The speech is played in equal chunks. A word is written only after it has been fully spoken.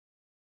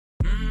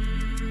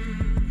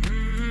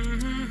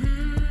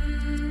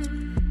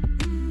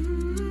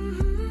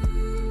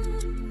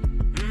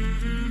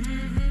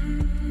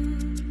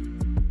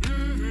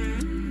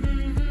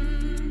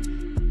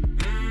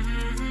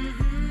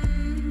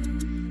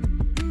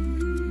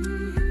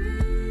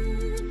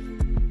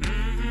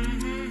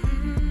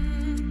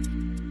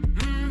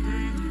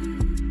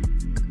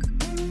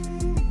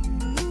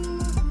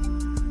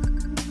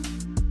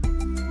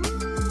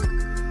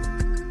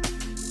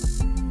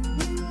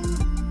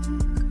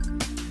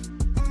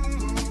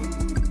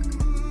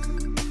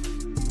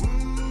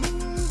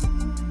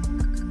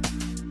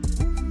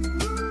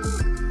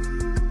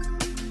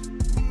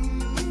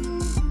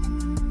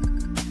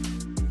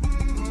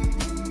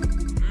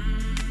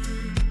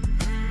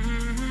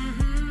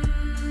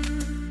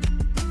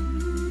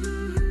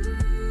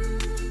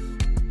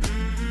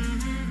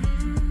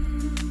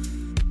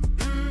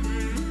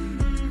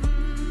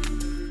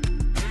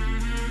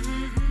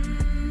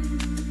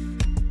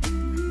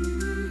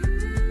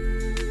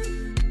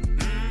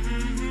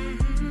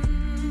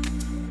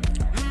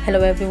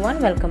Hello everyone,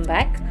 welcome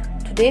back.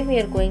 Today we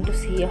are going to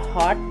see a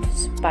hot,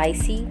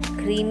 spicy,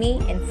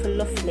 creamy and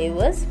full of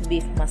flavors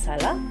beef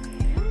masala.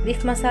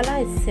 Beef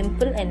masala is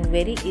simple and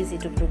very easy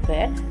to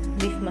prepare.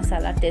 Beef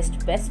masala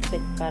tastes best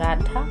with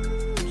paratha,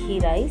 ghee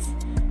rice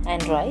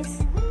and rice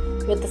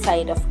with a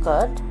side of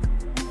curd.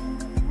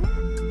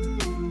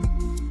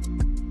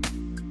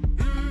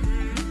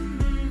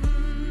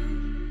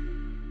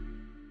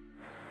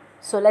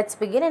 So let's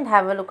begin and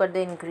have a look at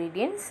the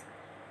ingredients.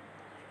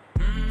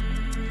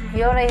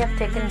 Here I have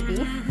taken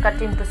beef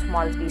cut into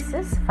small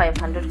pieces,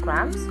 500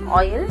 grams,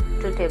 oil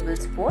 2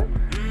 tablespoons,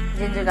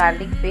 ginger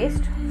garlic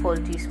paste 4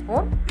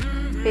 teaspoons,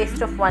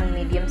 paste of 1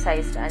 medium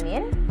sized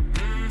onion,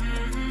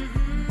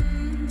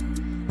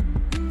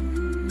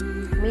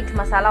 meat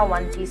masala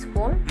 1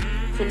 teaspoon,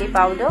 chili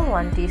powder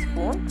 1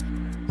 teaspoon,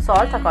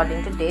 salt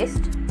according to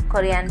taste,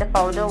 coriander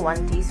powder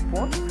 1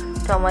 teaspoon,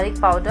 turmeric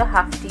powder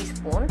half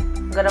teaspoon,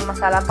 garam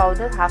masala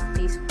powder half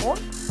teaspoon,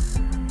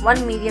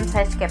 1 medium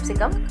sized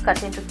capsicum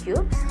cut into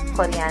cubes,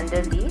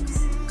 coriander leaves,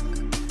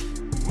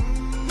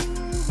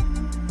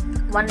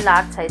 1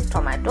 large sized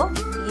tomato,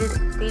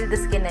 peel the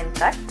skin and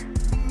cut,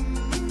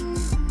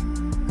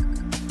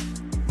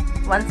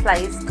 1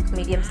 sliced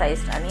medium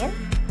sized onion,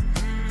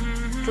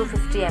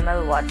 250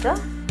 ml water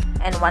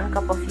and 1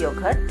 cup of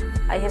yogurt.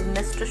 I have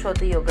missed to show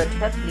the yogurt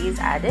here, please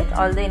add it.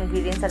 All the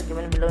ingredients are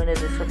given below in the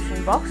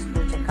description box,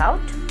 do check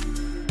out.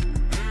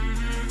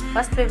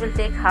 First we will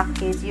take half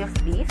kg of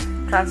beef,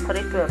 transfer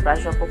it to a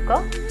pressure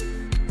cooker.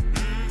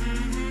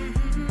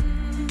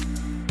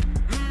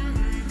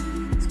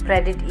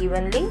 Spread it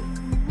evenly.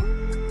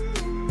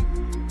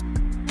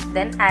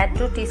 Then add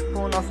 2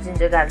 teaspoons of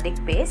ginger garlic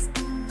paste.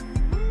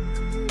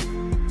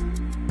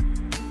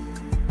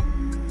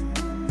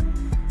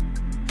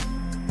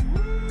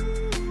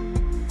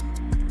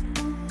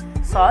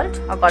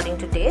 Salt according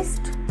to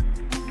taste.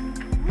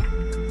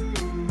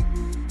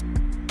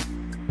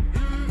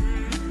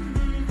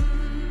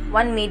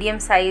 One medium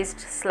sized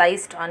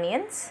sliced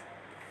onions.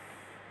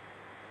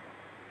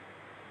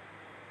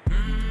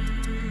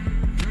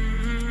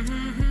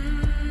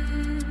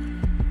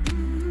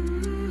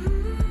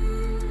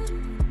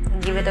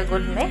 Give it a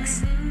good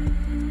mix.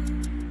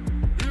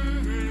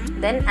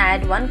 Then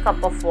add 1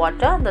 cup of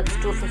water, that's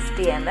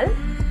 250 ml.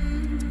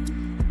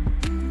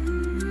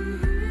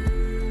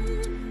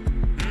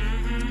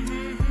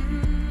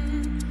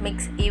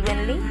 Mix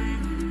evenly.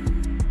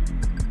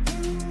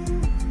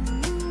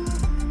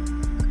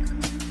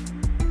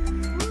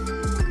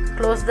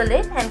 Close the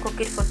lid and cook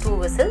it for 2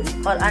 whistles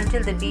or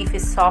until the beef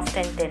is soft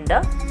and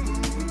tender.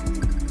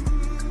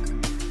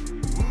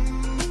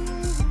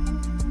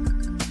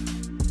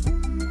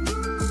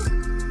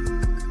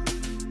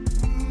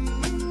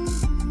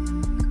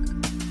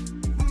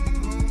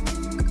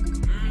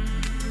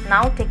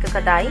 Now take a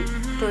kadai,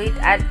 to it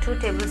add 2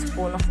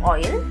 tablespoons of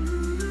oil.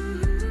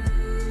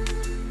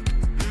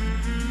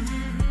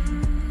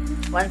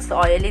 Once the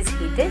oil is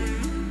heated,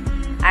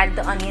 add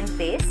the onion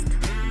paste.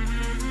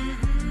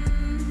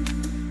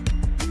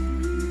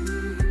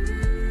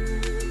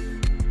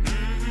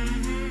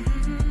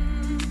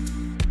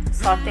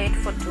 Saute it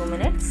for 2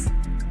 minutes.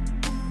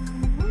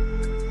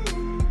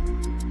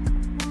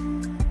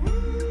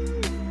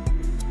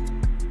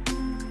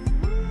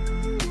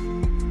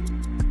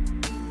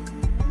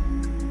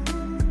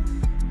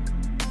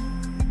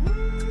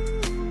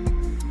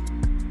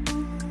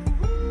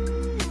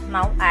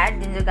 Now add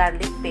ginger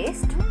garlic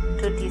paste,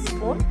 2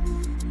 teaspoons.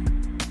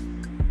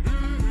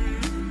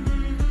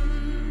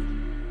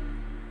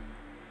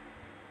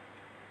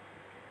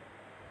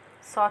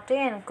 Saute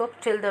and cook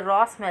till the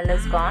raw smell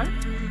is gone.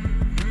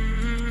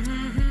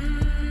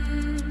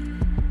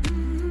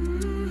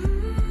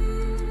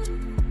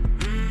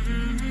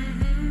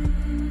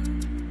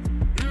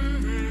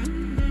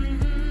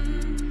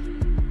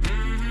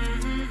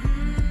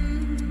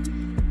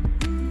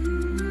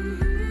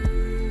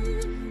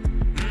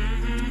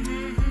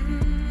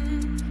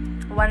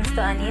 Once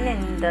the onion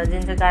and the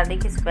ginger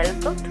garlic is well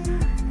cooked,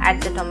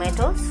 add the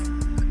tomatoes.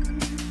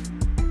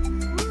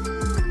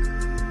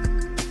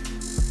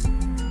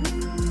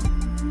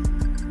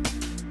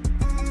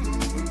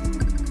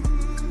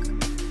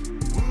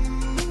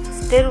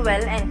 Stir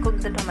well and cook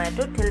the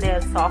tomato till they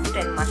are soft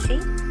and mushy.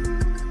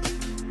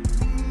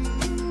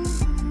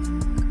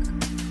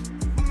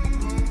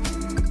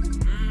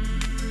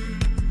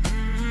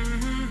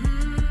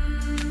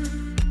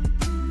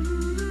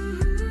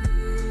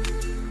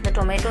 The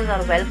tomatoes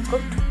are well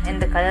cooked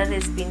and the color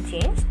has been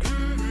changed.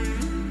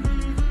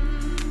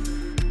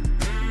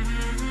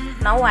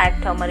 Now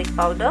add turmeric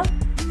powder,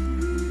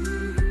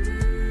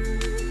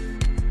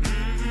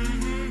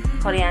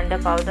 coriander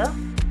powder,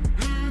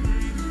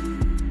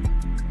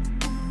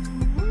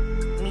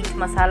 meat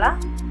masala,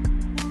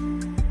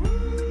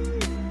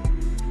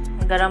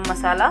 garam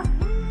masala,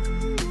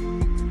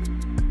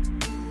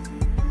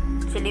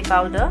 chili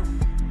powder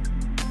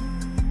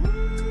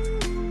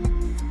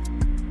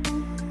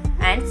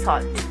and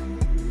salt.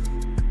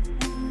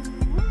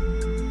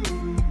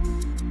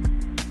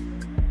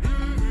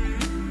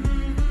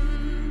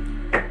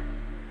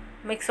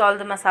 Mix all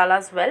the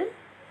masalas well.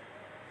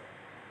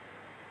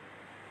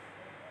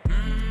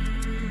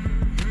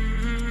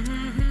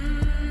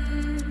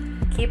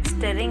 Keep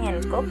stirring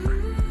and cook.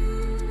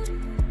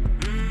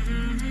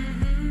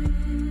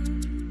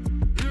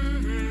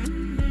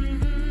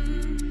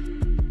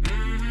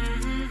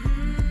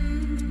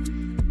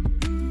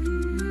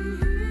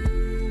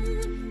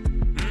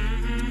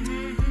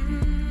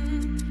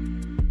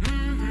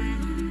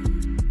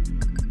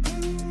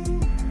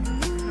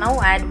 Now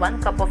add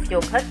 1 cup of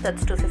yogurt,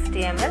 that's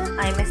 250 ml.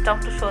 I missed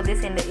out to show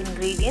this in the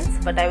ingredients,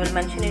 but I will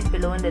mention it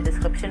below in the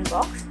description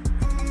box.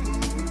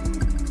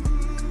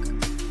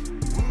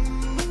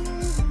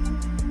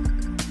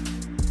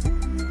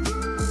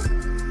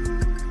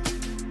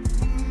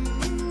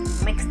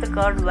 Mix the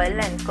curd well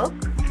and cook.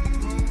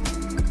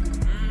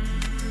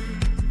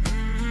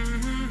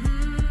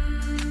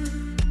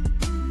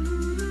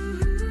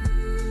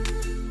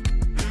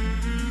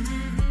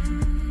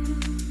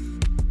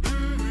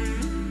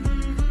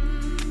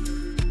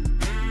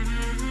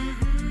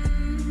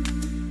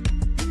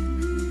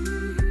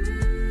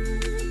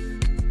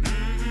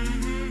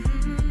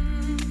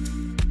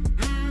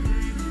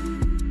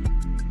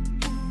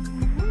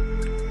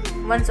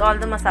 Once all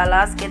the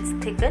masalas gets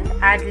thickened,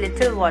 add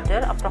little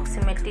water,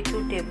 approximately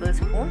 2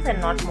 tablespoons and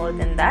not more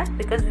than that,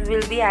 because we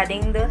will be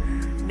adding the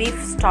beef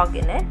stock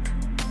in it.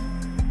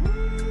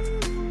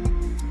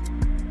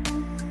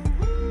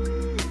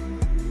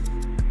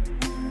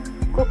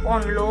 Cook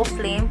on low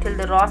flame till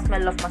the raw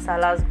smell of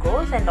masalas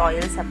goes and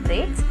oil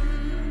separates.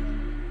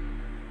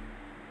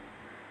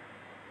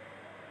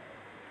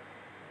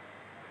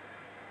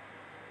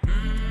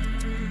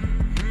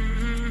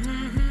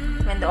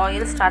 When the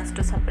oil starts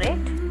to separate,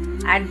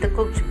 add the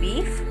cooked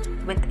beef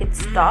with its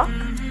stock,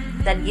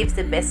 that gives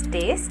the best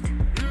taste.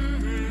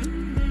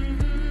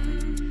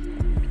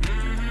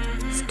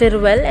 Stir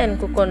well and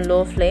cook on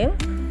low flame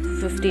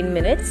for 15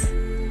 minutes.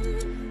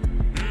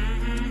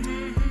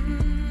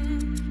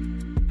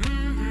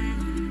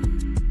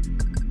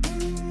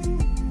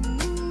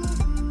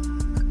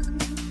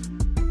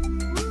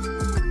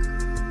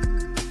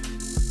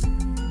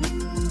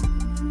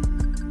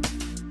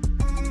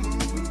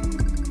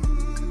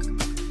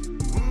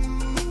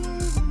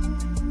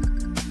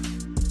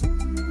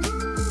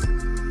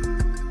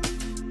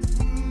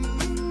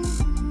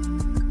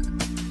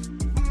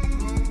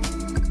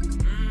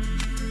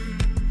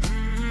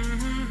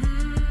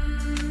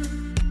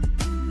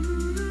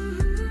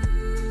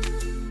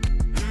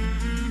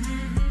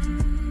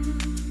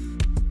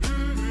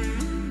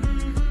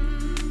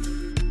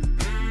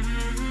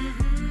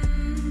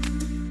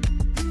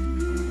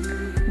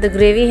 The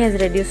gravy has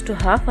reduced to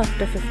half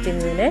after 15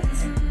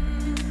 minutes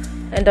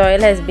and oil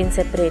has been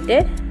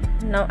separated.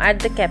 Now add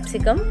the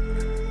capsicum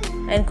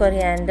and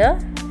coriander.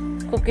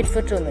 Cook it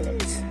for 2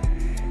 minutes.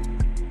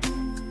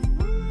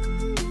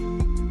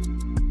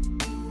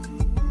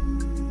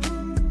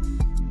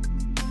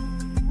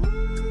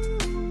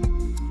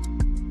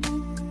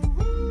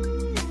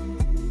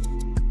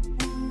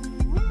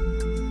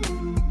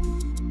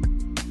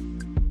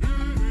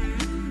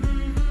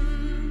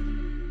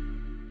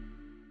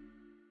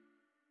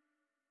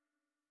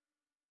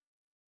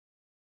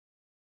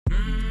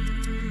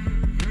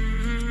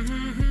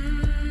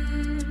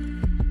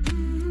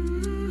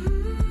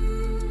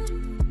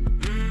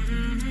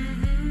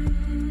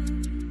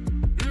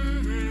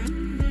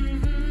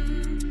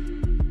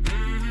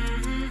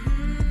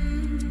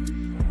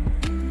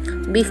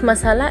 Beef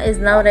masala is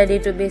now ready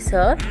to be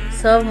served.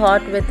 Serve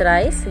hot with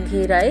rice,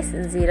 ghee rice,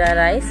 Zeera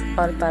rice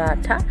or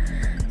paratha.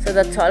 So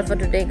that's all for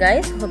today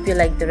guys. Hope you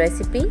like the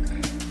recipe.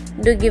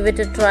 Do give it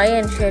a try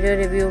and share your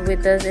review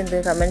with us in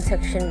the comment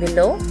section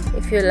below.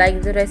 If you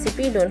like the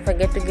recipe, don't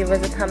forget to give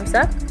us a thumbs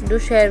up. Do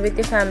share with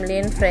your family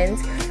and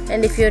friends.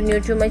 And if you're new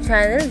to my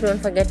channel,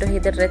 don't forget to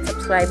hit the red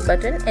subscribe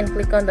button and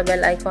click on the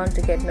bell icon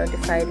to get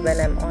notified when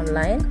I'm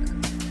online.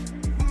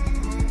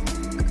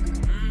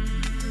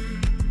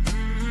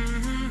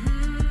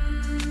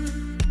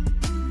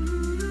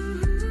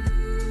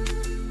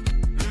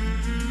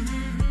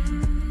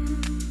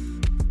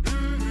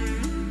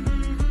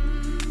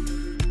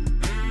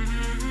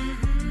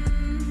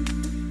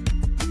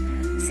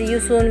 See you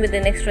soon with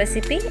the next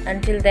recipe.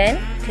 Until then,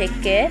 take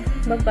care.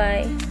 Bye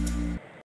bye.